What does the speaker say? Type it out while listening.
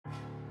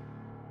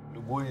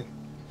Любой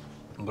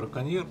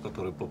браконьер,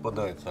 который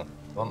попадается,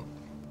 он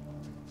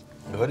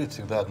говорит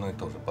всегда одно и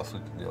то же, по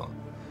сути дела.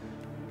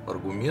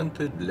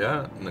 Аргументы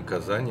для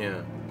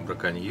наказания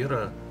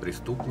браконьера,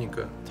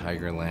 преступника.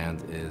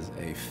 Tigerland is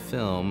a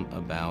film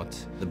about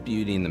the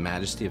beauty and the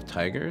majesty of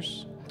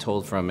tigers,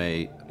 told from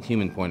a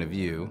human point of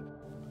view.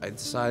 I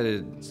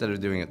decided, instead of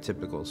doing a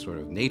typical sort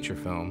of nature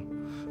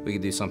film, we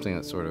could do something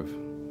that sort of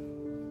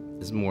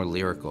is more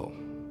lyrical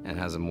and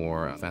has a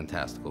more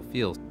fantastical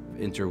feel,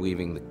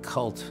 interweaving the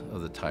cult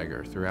of the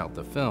tiger throughout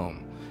the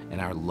film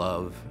and our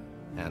love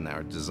and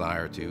our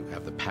desire to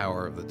have the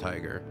power of the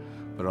tiger,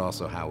 but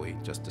also how we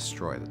just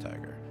destroy the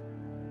tiger.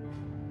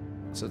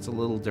 So it's a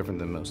little different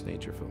than most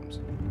nature films.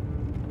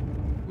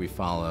 We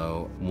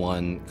follow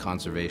one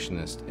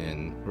conservationist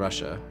in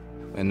Russia,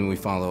 and we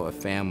follow a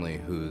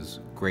family whose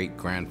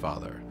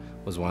great-grandfather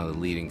was one of the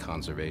leading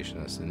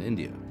conservationists in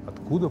India.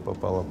 Откуда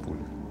попала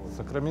пуля?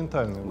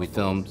 Сакраментальный. We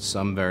filmed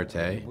some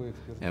verite,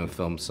 and we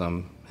filmed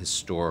some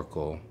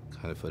historical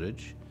kind of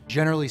footage.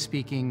 Generally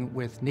speaking,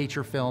 with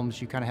nature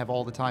films, you kind of have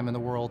all the time in the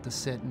world to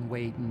sit and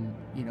wait and,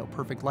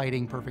 perfect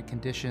lighting, perfect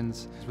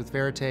conditions. With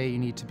verite, you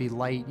need to be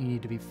light, you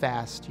need to be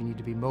fast, you need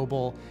to be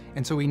mobile.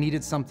 And so we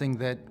needed something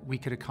that we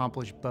could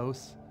accomplish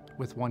both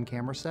with one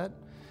camera set.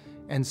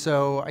 And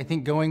so I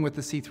think going with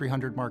the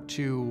C300 Mark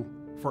II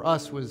for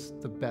us was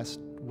the best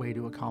way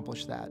to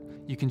accomplish that.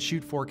 You can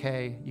shoot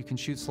 4K, you can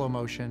shoot slow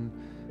motion.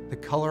 The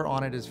color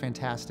on it is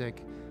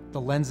fantastic. The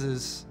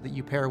lenses that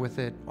you pair with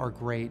it are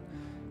great.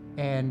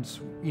 And,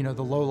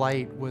 the low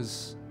light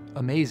was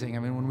amazing. I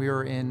mean, when we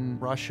were in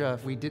Russia,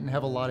 we didn't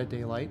have a lot of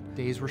daylight.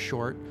 Days were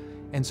short.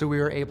 And so we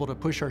were able to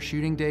push our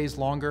shooting days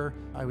longer.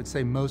 I would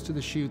say most of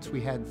the shoots, we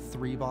had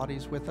 3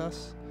 bodies with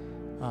us.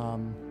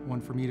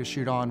 One for me to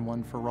shoot on,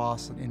 one for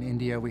Ross. In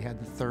India, we had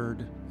the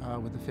third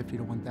with the 50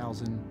 to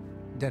 1000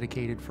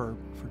 dedicated for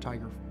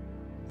tiger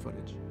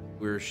footage.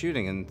 We were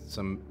shooting in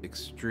some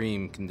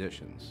extreme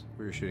conditions.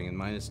 We were shooting in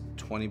minus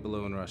 20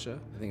 below in Russia.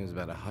 I think it was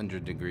about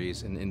 100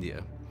 degrees in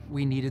India.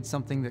 We needed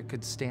something that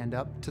could stand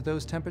up to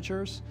those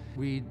temperatures.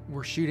 We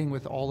were shooting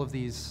with all of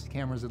these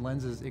cameras and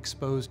lenses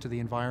exposed to the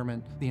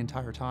environment the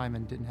entire time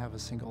and didn't have a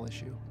single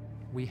issue.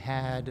 We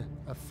had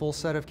a full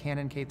set of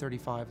Canon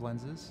K35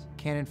 lenses,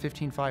 Canon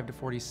 15.5 to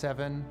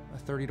 47, a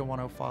 30 to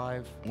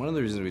 105. One of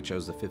the reasons we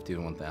chose the 50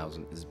 to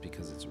 1000 is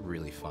because it's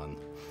really fun.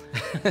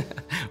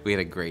 We had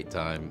a great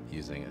time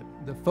using it.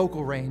 The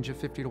focal range of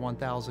 50 to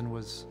 1000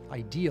 was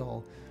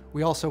ideal.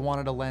 We also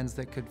wanted a lens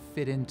that could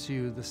fit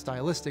into the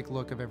stylistic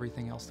look of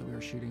everything else that we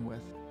were shooting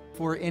with.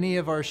 For any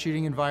of our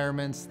shooting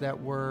environments that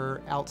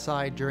were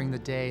outside during the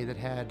day that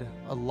had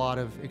a lot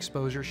of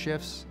exposure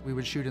shifts, we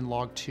would shoot in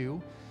log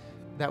 2.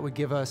 That would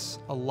give us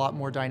a lot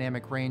more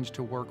dynamic range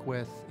to work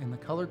with in the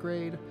color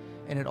grade,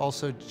 and it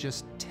also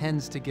just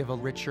tends to give a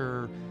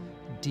richer,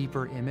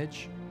 deeper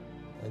image.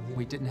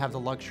 We didn't have the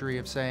luxury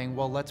of saying,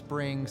 well, let's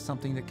bring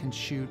something that can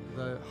shoot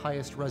the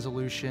highest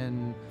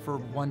resolution for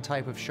one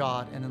type of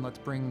shot, and then let's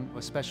bring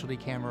a specialty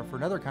camera for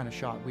another kind of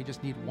shot. We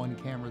just need one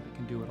camera that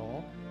can do it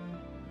all.